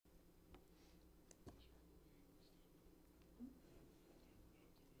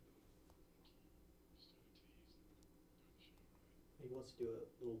wants to do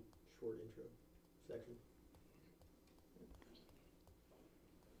a little short intro section.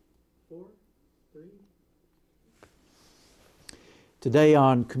 4, 3. Today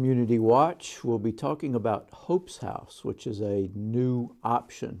on Community Watch, we'll be talking about Hope's House, which is a new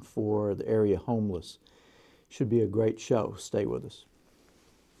option for the area homeless. Should be a great show. Stay with us.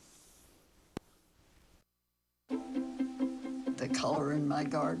 The color in my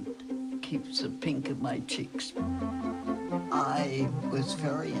garden keeps the pink in my cheeks. I was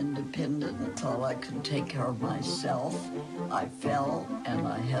very independent and thought I could take care of myself. I fell and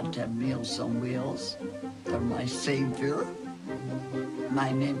I had to have Meals on Wheels. They're my savior.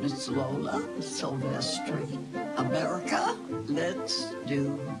 My name is Lola Silvestri. America, let's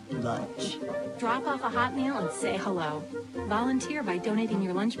do lunch. Drop off a hot meal and say hello. Volunteer by donating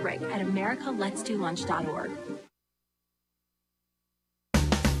your lunch break at americaletsdolunch.org.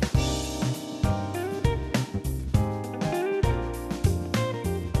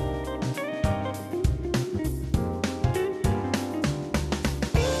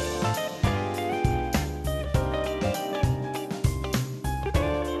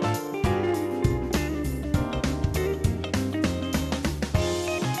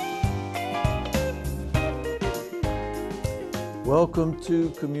 Welcome to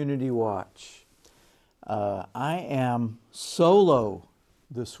Community Watch. I am solo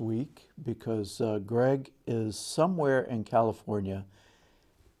this week because Greg is somewhere in California.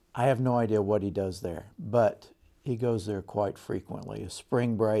 I have no idea what he does there, but he goes there quite frequently. A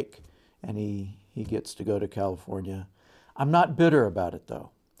spring break, and he gets to go to California. I'm not bitter about it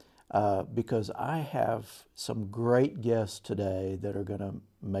though, because I have some great guests today that are going to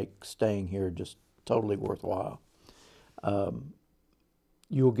make staying here just totally worthwhile.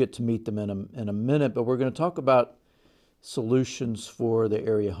 You'll get to meet them in a minute, but we're going to talk about solutions for the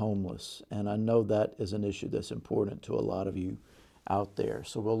area homeless. And I know that is an issue that's important to a lot of you out there.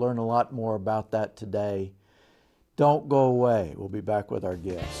 So we'll learn a lot more about that today. Don't go away. We'll be back with our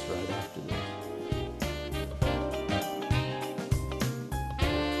guests right after this.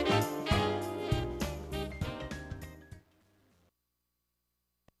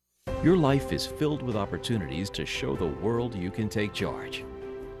 Your life is filled with opportunities to show the world you can take charge.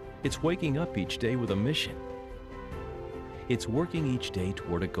 It's waking up each day with a mission. It's working each day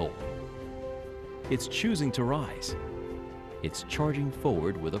toward a goal. It's choosing to rise. It's charging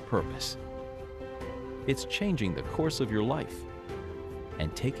forward with a purpose. It's changing the course of your life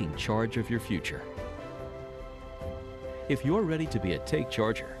and taking charge of your future. If you're ready to be a Take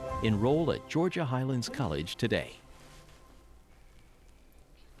Charger, enroll at Georgia Highlands College today.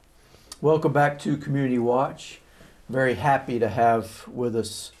 Welcome back to Community Watch. Very happy to have with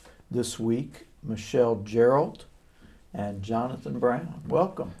us this week Michelle Gerald and Jonathan Brown.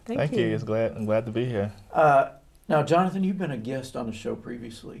 Welcome. Thank you. I'm glad to be here. Now, Jonathan, you've been a guest on the show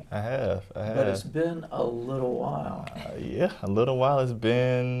previously. I have. But it's been a little while. Yeah, a little while. It's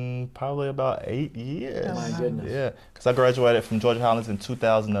been probably about 8 years. Oh, my goodness. Yeah, because I graduated from Georgia Highlands in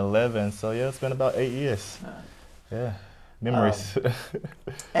 2011. So, yeah, it's been about 8 years. Yeah. Memories.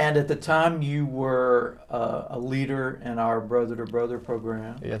 And at the time, you were a leader in our Brother to Brother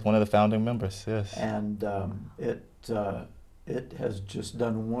program. Yes, one of the founding members, yes. And it has just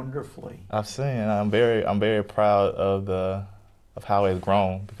done wonderfully. I've seen. I'm very proud of how it's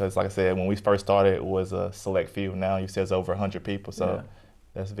grown, because, like I said, when we first started, it was a select few. Now you see it's over 100 people, so yeah.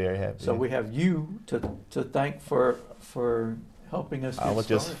 That's very happy. So we have you to thank for helping us get I was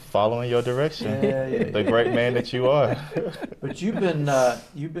started. just following your direction. Yeah. The great man that you are. But you've been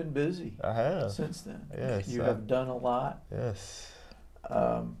busy. I have. Since then. Yes. You have done a lot. Yes.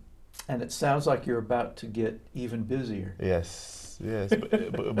 And it sounds like you're about to get even busier. Yes.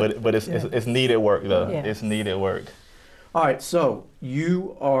 But it's needed work though. Yes. It's needed work. All right. So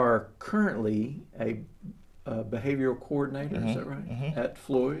you are currently a behavioral coordinator. Is that right? At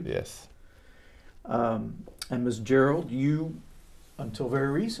Floyd. Yes. And Ms. Gerald, you, until very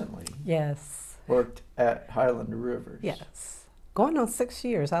recently, Yes. worked at Highland Rivers. Yes. Going on 6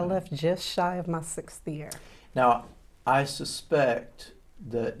 years. I left just shy of my 6th year. Now, I suspect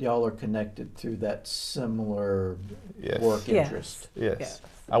that y'all are connected through that similar work interest. Yes.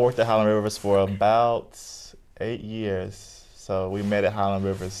 I worked at Highland Rivers for about 8 years. So we met at Highland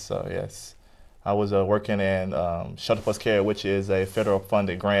Rivers, so yes. I was working in Shelter Plus Care, which is a federal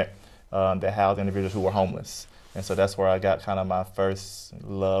funded grant that housed individuals who were homeless. And so that's where I got kind of my first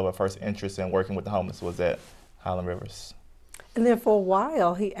love or first interest in working with the homeless, was at Highland Rivers. And then for a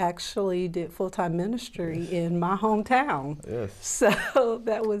while, he actually did full-time ministry in my hometown. Yes. So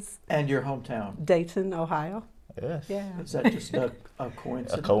that was... And your hometown? Dayton, Ohio. Yes. Yeah. Is that just a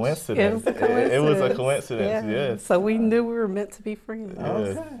coincidence? A coincidence. It was a coincidence. It was a coincidence, Yeah. yes. So we knew we were meant to be friends.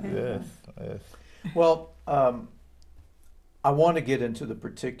 Yes, Okay. yes, yes. Well, I want to get into the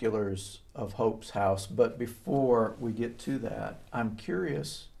particulars of Hope's House, but before we get to that, I'm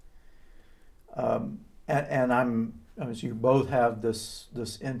curious, and I'm, as you both have this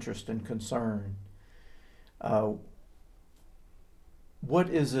interest and concern, what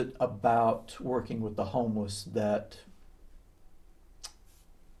is it about working with the homeless that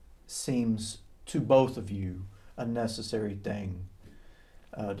seems to both of you a necessary thing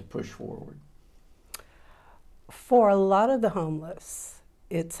to push forward? For a lot of the homeless,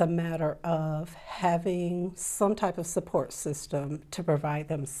 it's a matter of having some type of support system to provide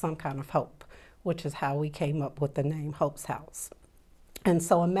them some kind of hope, which is how we came up with the name Hope's House. And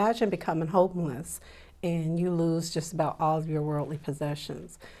so imagine becoming homeless and you lose just about all of your worldly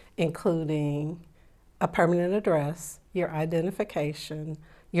possessions, including a permanent address, your identification,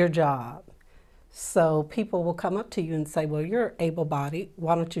 your job. So people will come up to you and say, well, you're able-bodied,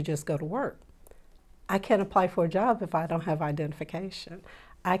 why don't you just go to work? I can't apply for a job if I don't have identification.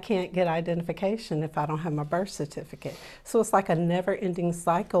 I can't get identification if I don't have my birth certificate. So it's like a never-ending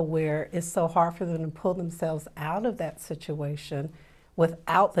cycle where it's so hard for them to pull themselves out of that situation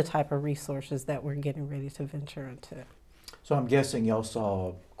without the type of resources that we're getting ready to venture into. So I'm guessing y'all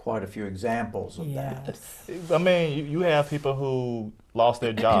saw quite a few examples of that. Yes. I mean, you have people who lost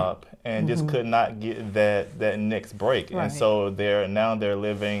their job and just could not get that next break. Right. And so they're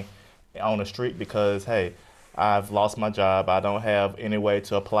living on the street because, hey, I've lost my job. I don't have any way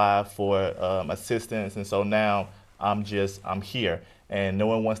to apply for assistance. And so now I'm here. And no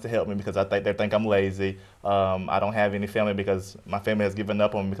one wants to help me because they think I'm lazy. I don't have any family because my family has given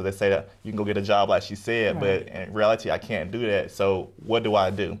up on me because they say that you can go get a job like she said, Right. but in reality, I can't do that. So what do I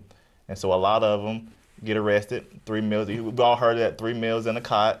do? And so a lot of them get arrested, 3 meals. We've all heard that 3 meals in a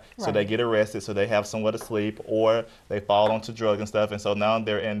cot. So Right. they get arrested so they have somewhere to sleep, or they fall onto drugs and stuff. And so now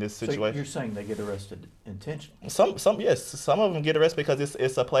they're in this So situation. you're saying they get arrested intentionally? Yes, some of them get arrested because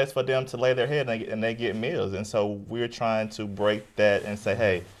it's a place for them to lay their head and they get meals. And so we're trying to break that and say,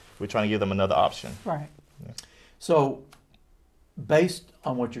 hey, we're trying to give them another option. Right. So based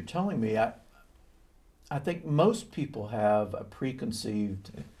on what you're telling me, I think most people have a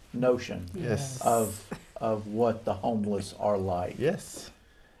preconceived notion Yes. of what the homeless are like. Yes.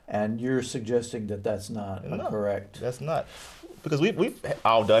 And you're suggesting that that's not No. correct. That's not. Because we've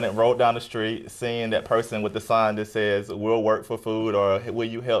all done it, rode down the street, seeing that person with the sign that says, we'll work for food, or will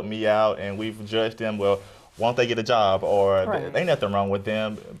you help me out? And we've judged them, well, won't they get a job? Or Right. ain't nothing wrong with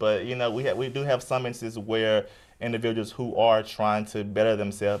them. But, you know, we do have some instances where individuals who are trying to better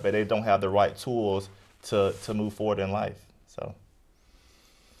themselves, but they don't have the right tools to move forward in life.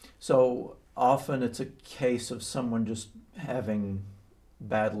 So often it's a case of someone just having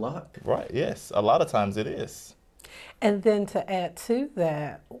bad luck. Right, yes. A lot of times it is. And then to add to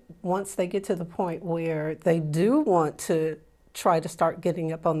that, once they get to the point where they do want to try to start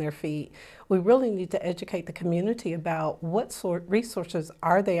getting up on their feet, we really need to educate the community about what sort resources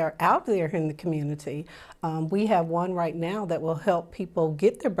are out there in the community. We have one right now that will help people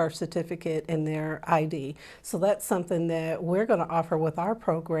get their birth certificate and their ID. So that's something that we're going to offer with our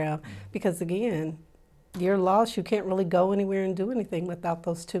program because, again, you're lost. You can't really go anywhere and do anything without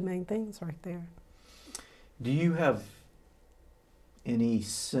those two main things right there. Do you have any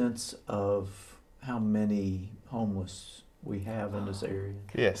sense of how many homeless we have in this area?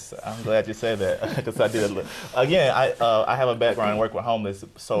 Yes, I'm glad you said that because I did. Again, I have a background in working with homeless.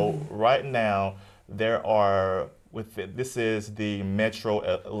 So right now there are this is the Metro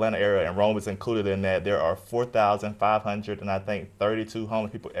Atlanta area, and Rome is included in that. There are 4,500 and I think 32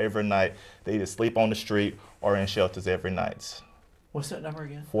 homeless people every night. They either sleep on the street or in shelters every night. What's that number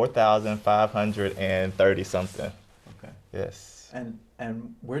again? 4,530 something. Okay. Yes. And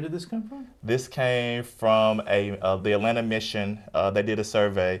where did this come from? This came from the Atlanta Mission. They did a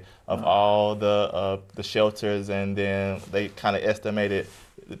survey of all the shelters, and then they kind of estimated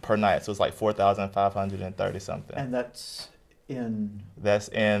per night. So it's like 4,530 something. And that's in? That's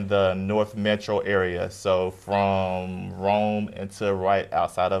in the North Metro area. So from Rome into right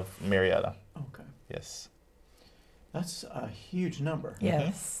outside of Marietta. Okay. Yes. That's a huge number.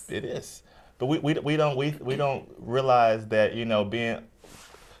 Yes. It is. But we don't realize that, you know, being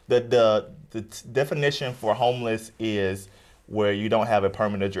the definition for homeless is where you don't have a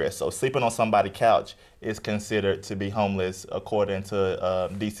permanent address. So sleeping on somebody's couch is considered to be homeless according to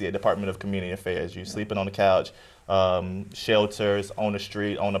DC Department of Community Affairs. You're sleeping on the couch, shelters, on the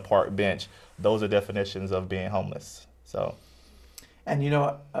street, on the park bench. Those are definitions of being homeless. So. And you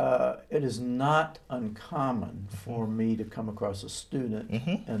know, it is not uncommon for me to come across a student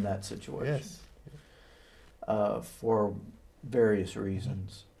in that situation Yes. for various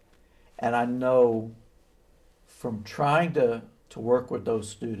reasons. And I know from trying to work with those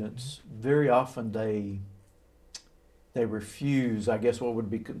students, very often they refuse, I guess, what would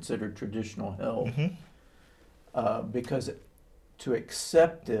be considered traditional help, because to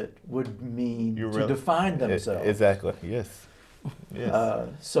accept it would mean You to really- define themselves. Exactly. Yes. Yes.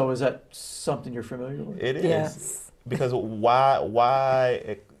 So is that something you're familiar with? It is. Yes. Because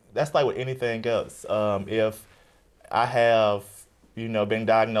why that's like with anything else. If I have, been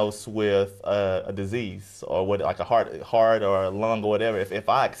diagnosed with a disease or what, like a heart or a lung or whatever, if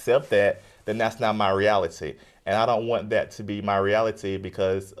I accept that, then that's not my reality. And I don't want that to be my reality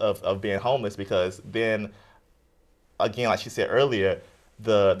because of being homeless, because then, again, like she said earlier,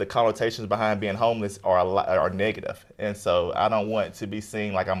 the connotations behind being homeless are negative. And so I don't want to be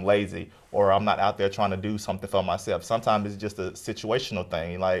seen like I'm lazy or I'm not out there trying to do something for myself. Sometimes it's just a situational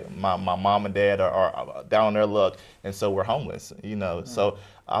thing. Like my mom and dad are down on their luck, and so we're homeless, So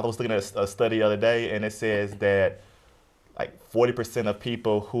I was looking at a study the other day, and it says that like 40% of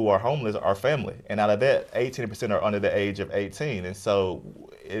people who are homeless are family. And out of that, 18% are under the age of 18. And so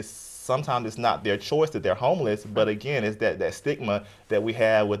sometimes it's not their choice that they're homeless, but again, it's that stigma that we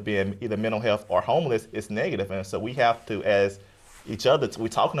have with being either mental health or homeless is negative. And so we have to, as each other, we're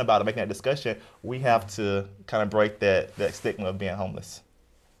talking about it, making that discussion, we have to kind of break that stigma of being homeless.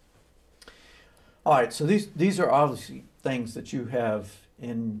 All right, so these are obviously things that you have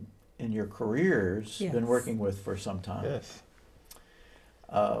in your careers been Yes. working with for some time. Yes.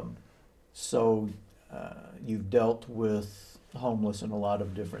 So you've dealt with homeless in a lot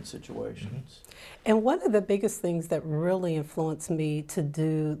of different situations. And one of the biggest things that really influenced me to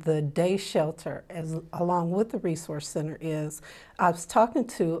do the day shelter along with the resource center is I was talking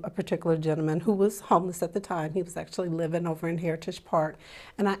to a particular gentleman who was homeless at the time. He was actually living over in Heritage Park.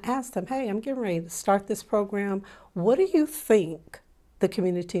 And I asked him, hey, I'm getting ready to start this program. What do you think the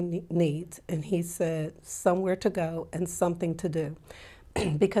community needs? And he said, somewhere to go and something to do.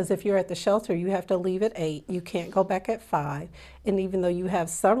 Because if you're at the shelter, you have to leave at 8. You can't go back at 5. And even though you have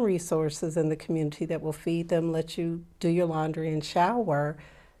some resources in the community that will feed them, let you do your laundry and shower,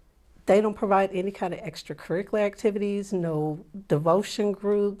 they don't provide any kind of extracurricular activities, no devotion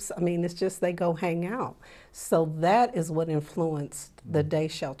groups. I mean, it's just they go hang out. So that is what influenced the day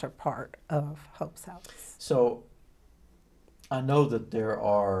shelter part of Hope's House. So I know that there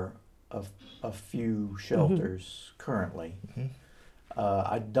are a few shelters currently.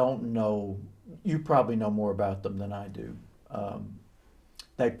 I don't know, you probably know more about them than I do.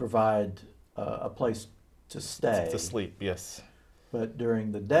 They provide a place to stay. To sleep, yes. But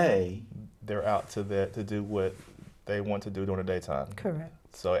during the day, They're out to do what they want to do during the daytime. Correct.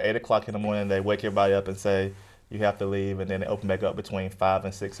 So at 8 o'clock in the morning, they wake everybody up and say, you have to leave, and then they open back up between 5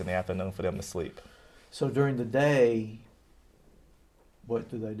 and 6 in the afternoon for them to sleep. so during the day, what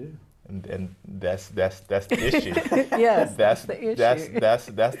do they do? And that's the issue. Yes, that's the issue. that's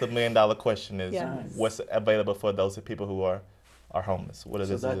the $1 million question is Yes. what's available for those people who are homeless. What is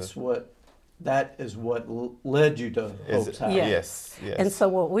So it? that is what led you to Hope's House. Yeah. Yes, yes. And so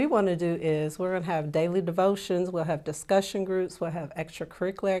what we want to do is we're going to have daily devotions, we'll have discussion groups, we'll have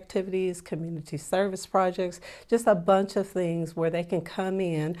extracurricular activities, community service projects, just a bunch of things where they can come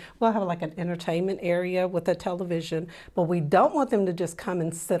in. We'll have like an entertainment area with a television, but we don't want them to just come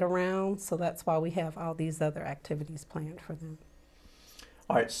and sit around, so that's why we have all these other activities planned for them.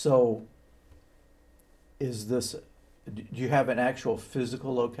 All right, so do you have an actual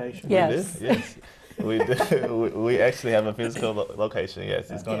physical location? Yes. We do, yes. We do. We actually have a physical location,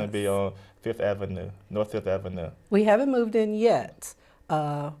 yes. It's going to be on Fifth Avenue, North Fifth Avenue. We haven't moved in yet.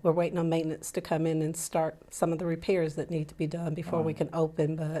 We're waiting on maintenance to come in and start some of the repairs that need to be done before we can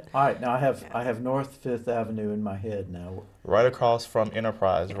open, but All right, now I have North Fifth Avenue in my head now. Right across from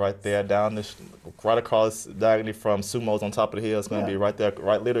Enterprise, right there, right across diagonally from Sumo's on top of the hill. It's going to Yeah. be right there,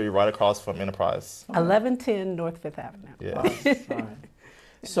 literally right across from Enterprise. 1110 North Fifth Avenue. Yeah. All right.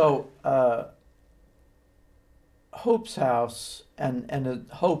 So Hope's House, and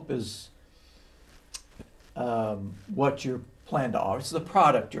Hope is what you're planning to offer. It's the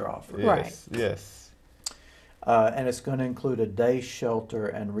product you're offering. Right. Yes, yes, And it's going to include a day shelter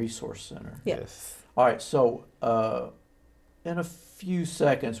and resource center. Yes. All right, so in a few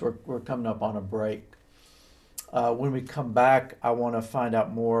seconds, we're coming up on a break. When we come back, I want to find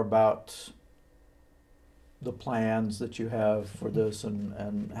out more about the plans that you have for this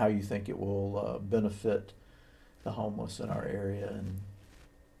and how you think it will benefit the homeless in our area and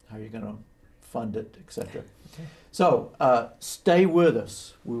how you're going to fund it, etc. So stay with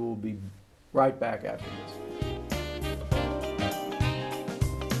us. We will be right back after this.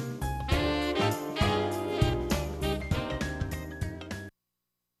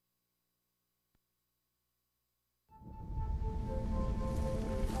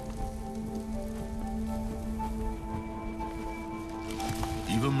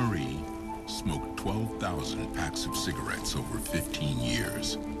 Eva Marie smoked 12,000 packs of cigarettes over 15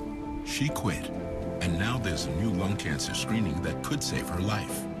 years. She quit, and now there's a new lung cancer screening that could save her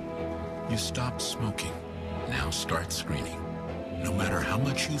life. You stopped smoking. Now start screening. No matter how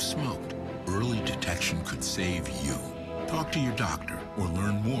much you smoked, early detection could save you. Talk to your doctor or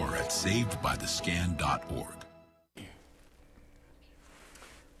learn more at savedbythescan.org.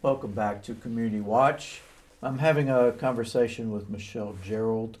 Welcome back to Community Watch. I'm having a conversation with Michelle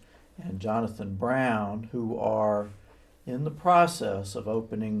Gerald and Jonathan Brown, who are in the process of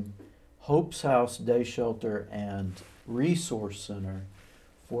opening Hope's House Day Shelter and Resource Center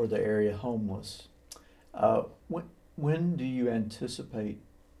for the area homeless. When do you anticipate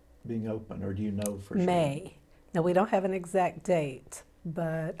being open, or do you know for sure? May. Now, we don't have an exact date,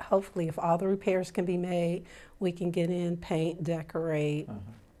 but hopefully if all the repairs can be made, we can get in, paint, decorate,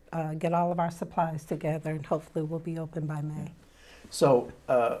 get all of our supplies together, and hopefully we'll be open by May. So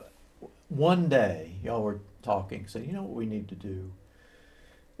one day y'all were talking, said, you know what we need to do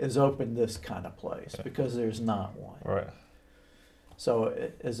is open this kind of place because there's not one. Right. So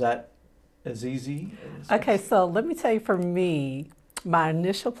is that as easy? Okay, so let me tell you, for me, my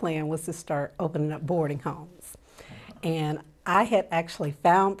initial plan was to start opening up boarding homes. And I had actually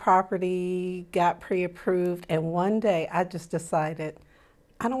found property, got pre-approved, and one day I just decided,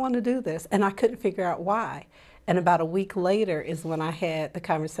 I don't want to do this, and I couldn't figure out why. And about a week later is when I had the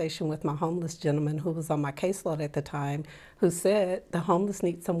conversation with my homeless gentleman who was on my caseload at the time, who said the homeless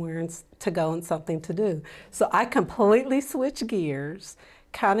need somewhere to go and something to do. So I completely switched gears,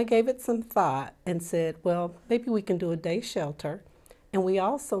 kind of gave it some thought, and said, well, maybe we can do a day shelter. And we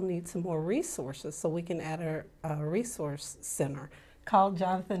also need some more resources, so we can add a resource center. Called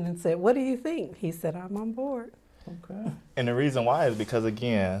Jonathan and said, what do you think? He said, I'm on board. Okay. And the reason why is because,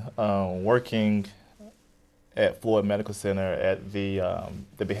 again, working at Floyd Medical Center at the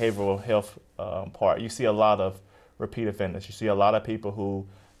behavioral health part, you see a lot of repeat offenders. You see a lot of people who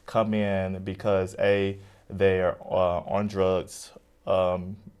come in because they're on drugs,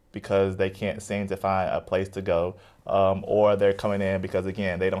 because they can't seem to find a place to go, or they're coming in because,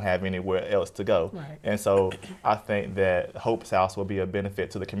 again, they don't have anywhere else to go. Right. And so I think that Hope's House will be a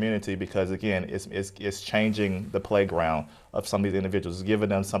benefit to the community because, again, it's changing the playground of some of these individuals, giving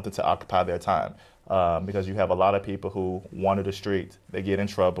them something to occupy their time. Because you have a lot of people who wander the streets, they get in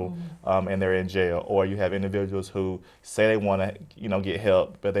trouble, and they're in jail. Or you have individuals who say they want to, get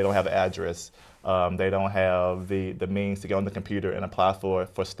help, but they don't have an address. They don't have the means to get on the computer and apply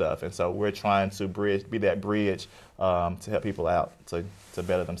for stuff. And so we're trying to be that bridge to help people out to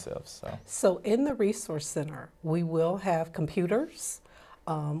better themselves. So in the Resource Center, we will have computers.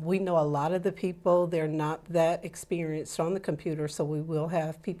 We know a lot of the people, they're not that experienced on the computer, so we will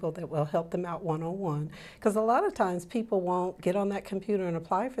have people that will help them out one-on-one. Because a lot of times people won't get on that computer and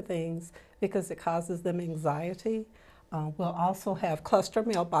apply for things because it causes them anxiety. We'll also have cluster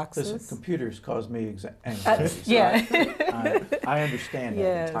mailboxes. Listen, computers cause me anxiety. So yeah. I understand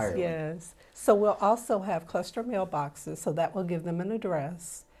that entirely. Yes. So we'll also have cluster mailboxes, so that will give them an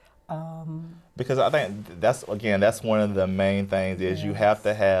address. Because I think that's one of the main things is you have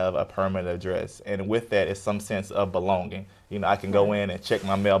to have a permanent address, and with that is some sense of belonging. I can go in and check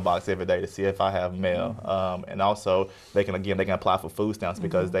my mailbox every day to see if I have mail, and also they can apply for food stamps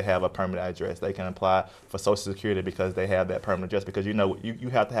because they have a permanent address. They can apply for Social Security because they have that permanent address. Because you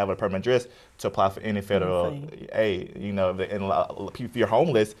have to have a permanent address to apply for any federal aid. If you're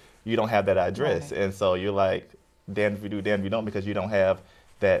homeless, you don't have that address, and so you're like, damn if you do, damn if you don't, because you don't have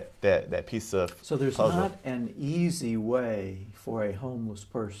that piece of So there's puzzle. not an easy way for a homeless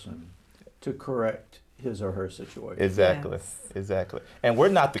person to correct his or her situation. Exactly. And we're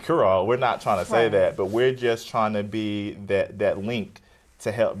not the cure-all. We're not trying to say that, but we're just trying to be that link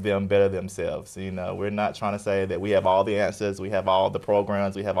to help them better themselves. We're not trying to say that we have all the answers, we have all the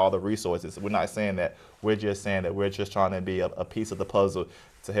programs, we have all the resources. We're not saying that. We're just saying that we're just trying to be a piece of the puzzle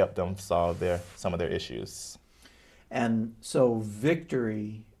to help them solve some of their issues. And so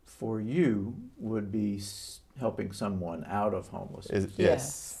victory for you would be helping someone out of homelessness.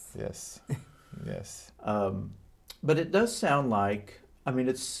 Yes. But it does sound like,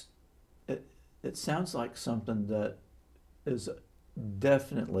 it sounds like something that is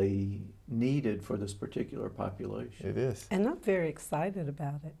definitely needed for this particular population. It is. And I'm very excited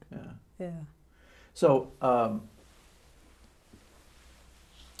about it. Yeah. So,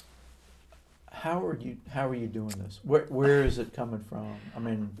 how are you doing this? Where is it coming from? I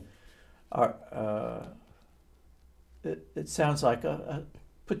mean, it sounds like a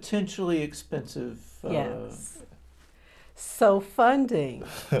potentially expensive. Yes. So funding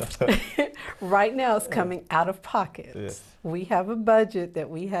right now is coming out of pocket. Yes. We have a budget that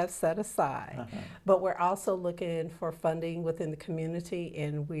we have set aside, Uh-huh. but we're also looking for funding within the community,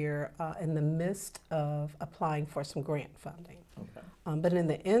 and we're in the midst of applying for some grant funding. Okay. But in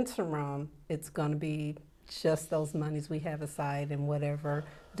the interim, it's going to be just those monies we have aside and whatever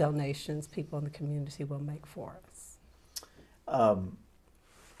donations people in the community will make for us.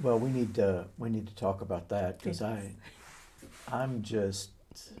 Well, we need to talk about that because Yes. I'm just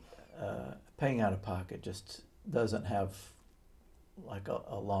paying out of pocket just doesn't have like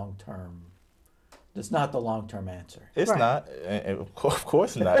a long term. It's not the long term answer. It's Right. not, and of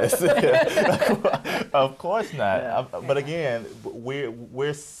course not. Of course not. Yeah. But again, we're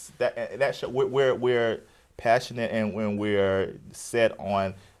passionate, and when we're set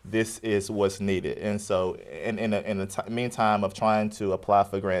on this is what's needed. And so, in the meantime of trying to apply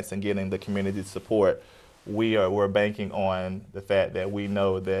for grants and getting the community support, we're banking on the fact that we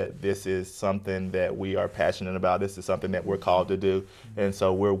know that this is something that we are passionate about. This is something that we're called to do, and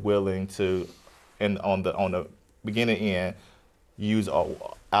so we're willing to, and on the beginning end, use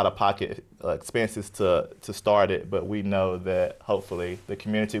out-of-pocket expenses to start it. But we know that hopefully the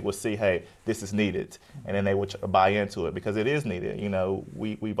community will see, hey, this is needed, and then they will buy into it because it is needed. You know,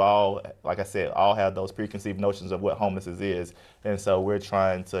 we've all, like I said, all have those preconceived notions of what homelessness is, and so we're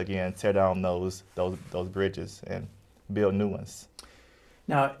trying to again tear down those bridges and build new ones.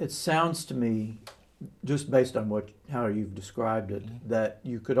 Now, it sounds to me, just based on how you've described it, that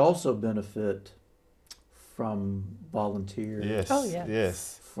you could also benefit from volunteers. Yes. Oh, yes.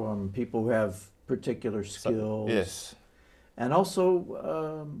 Yes. From people who have particular skills. Yes. And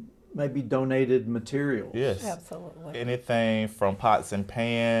also maybe donated materials. Yes. Absolutely. Anything from pots and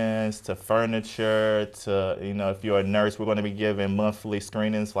pans to furniture to, if you're a nurse, we're going to be giving monthly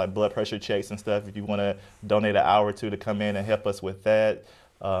screenings like blood pressure checks and stuff. If you want to donate an hour or two to come in and help us with that.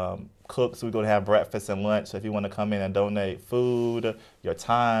 Cooks, we're going to have breakfast and lunch. So if you want to come in and donate food, your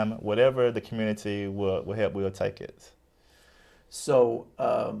time, whatever the community will help, we'll take it. So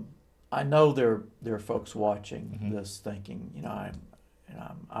I know there are folks watching this thinking,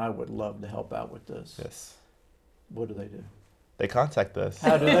 I would love to help out with this. Yes. What do they do? They contact us.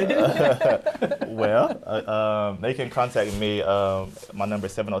 How do they do that? Well, they can contact me. My number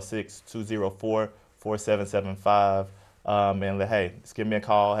is 706-204-4775. And hey, just give me a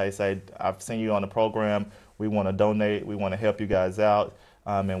call. Hey, say, I've seen you on the program. We want to donate. We want to help you guys out.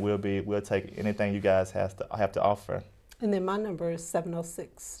 And we'll take anything you guys have to offer. And then my number is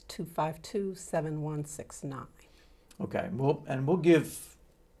 706-252-7169. Okay, we'll give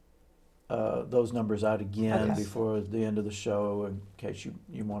those numbers out again Okay. before the end of the show in case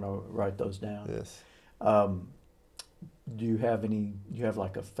you want to write those down. Yes. Do you have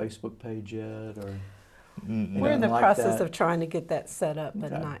like a Facebook page yet, or? We're in the like process that? of trying to get that set up,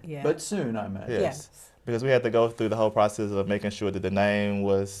 but Okay. not yet. But soon, I imagine. Yes. Because we had to go through the whole process of making sure that the name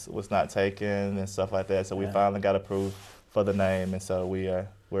was not taken and stuff like that. So we Yeah. finally got approved for the name, and so we're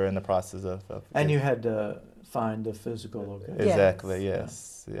in the process of And you had to find a physical location. exactly,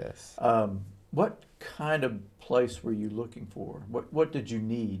 yes. What kind of place were you looking for? What did you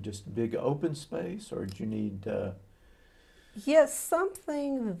need? Just big open space, or did you need? Yes,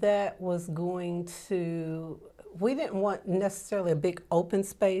 something that was going to, we didn't want necessarily a big open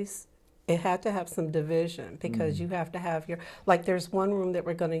space. It had to have some division because you have to have there's one room that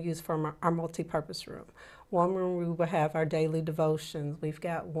we're going to use for our multi-purpose room. One room we will have our daily devotions. We've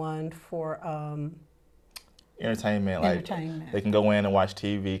got one for Entertainment, like entertainment. they can go in and watch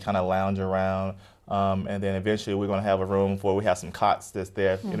TV, kind of lounge around. And then eventually we're going to have a room where we have some cots that's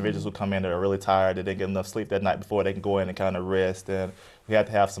there. Individuals who come in that are really tired, that didn't get enough sleep that night before, they can go in and kind of rest. And we have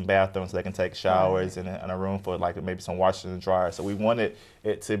to have some bathrooms so they can take showers, and a room for like maybe some washers and dryers. So we wanted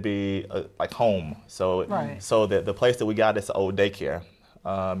it to be like home. So so that the place that we got is an old daycare.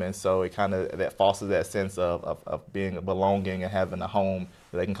 And so it kind of that fosters that sense of being a belonging and having a home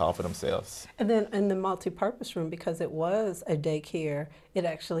that they can call for themselves. And then in the multi-purpose room, because it was a daycare, it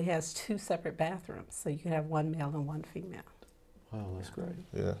actually has 2 separate bathrooms. So you can have one male and one female. Wow, that's great.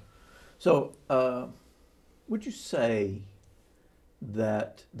 Yeah. So, would you say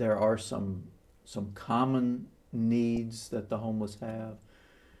that there are some common needs that the homeless have,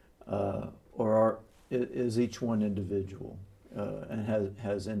 or is each one individual? and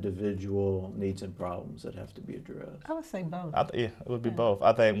has individual needs and problems that have to be addressed? I would say both. Yeah, it would be both.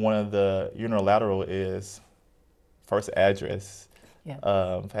 I think one of the unilateral is first address,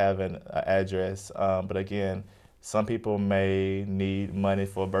 Yeah. having an address. But again, some people may need money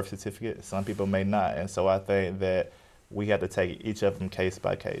for a birth certificate, some people may not. And so I think that we have to take each of them case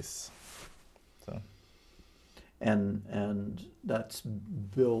by case. So. And that's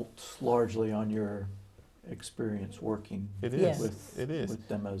built largely on your experience working It is. Yes. with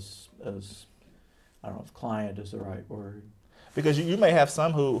them as I don't know if client is the right word. Because you may have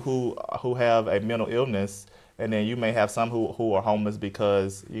some who have a mental illness, and then you may have some who are homeless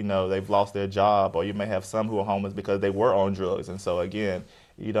because, you know, they've lost their job, or you may have some who are homeless because they were on drugs. And so again,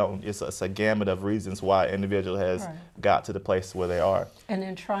 it's a gamut of reasons why an individual has Right. got to the place where they are. And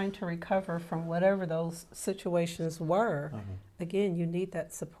in trying to recover from whatever those situations were, again, you need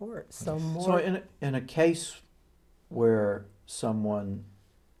that support. So more. So in a case where someone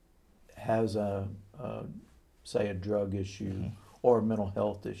has say a drug issue or a mental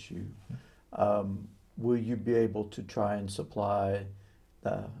health issue, will you be able to try and supply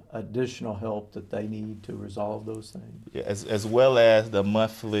the additional help that they need to resolve those things? Yeah, as well as the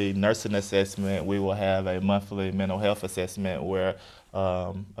monthly nursing assessment, we will have a monthly mental health assessment where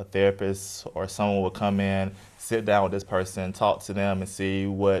a therapist or someone will come in, sit down with this person, talk to them and see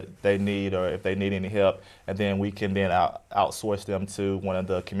what they need or if they need any help, and then we can then outsource them to one of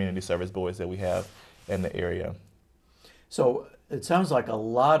the community service boards that we have in the area. So it sounds like a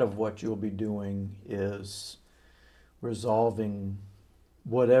lot of what you'll be doing is resolving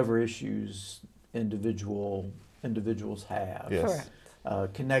whatever issues individuals have. Yes.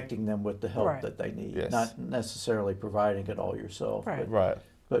 Correct. Connecting them with the help Right. that they need, Yes. not necessarily providing it all yourself, Right. Right.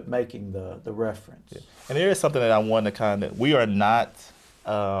 but making the reference. And there is something that I want to we are not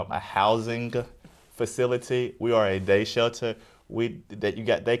a housing facility. We are a day shelter.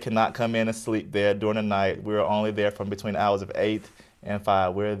 They cannot come in and sleep there during the night. We're only there from between the hours of 8 and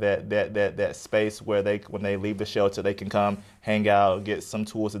 5. We're that space where when they leave the shelter, they can come, hang out, get some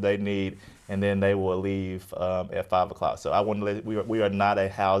tools that they need, and then they will leave at 5 o'clock. So I want to we are not a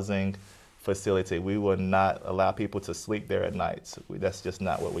housing facility. We will not allow people to sleep there at night. That's just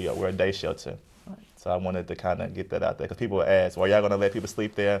not what we are. We're a day shelter. So I wanted to kind of get that out there because people ask, "Well, are y'all going to let people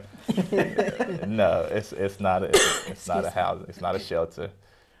sleep there?" No, it's not a housing. It's not a shelter.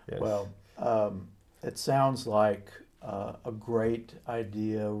 Yes. Well, it sounds like a great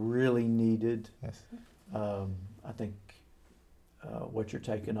idea, really needed. Yes. I think what you're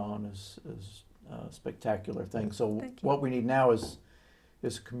taking on is a spectacular thing. So Thank you. what we need now is a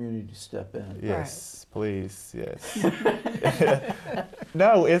community to step in. Yes, please, yes.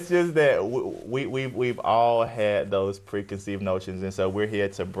 No, it's just that we've all had those preconceived notions, and so we're here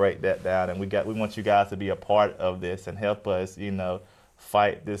to break that down. And we want you guys to be a part of this and help us,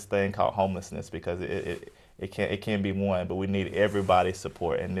 fight this thing called homelessness, because it can be won, but we need everybody's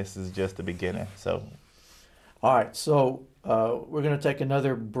support, and this is just the beginning. So, All right, so we're going to take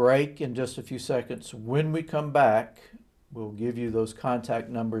another break in just a few seconds. When we come back, we'll give you those contact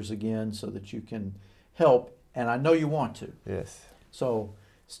numbers again so that you can help, and I know you want to. yes. So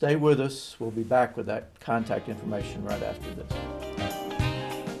stay with us. We'll be back with that contact information right after this.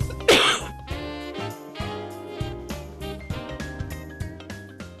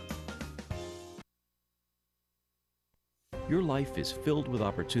 Your life is filled with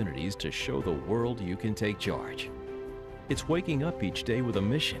opportunities to show the world you can take charge. It's waking up each day with a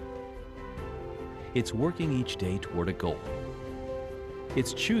mission. It's working each day toward a goal.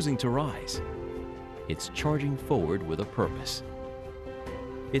 It's choosing to rise. It's charging forward with a purpose.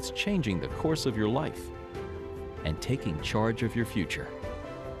 It's changing the course of your life and taking charge of your future.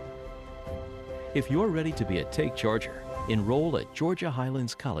 If you're ready to be a Take Charger, enroll at Georgia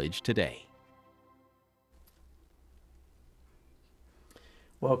Highlands College today.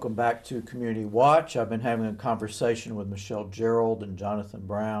 Welcome back to Community Watch. I've been having a conversation with Michelle Gerald and Jonathan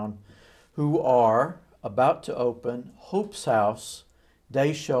Brown, who are about to open Hope's House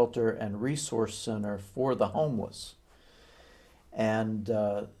Day Shelter and Resource Center for the Homeless. And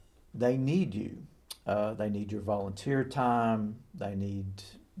they need you. They need your volunteer time. They need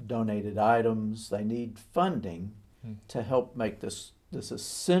donated items. They need funding to help make this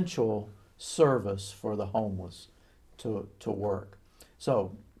essential service for the homeless to work.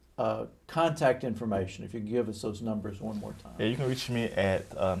 So, contact information, if you can give us those numbers one more time. Yeah, you can reach me at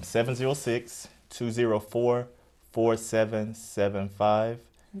 706-204-4775.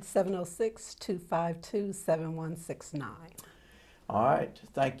 And 706-252-7169. All right.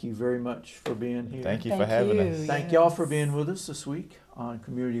 Thank you very much for being here. Thank you for Thank having you. us. Thank y'all for being with us this week on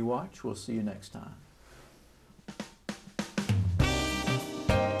Community Watch. We'll see you next time.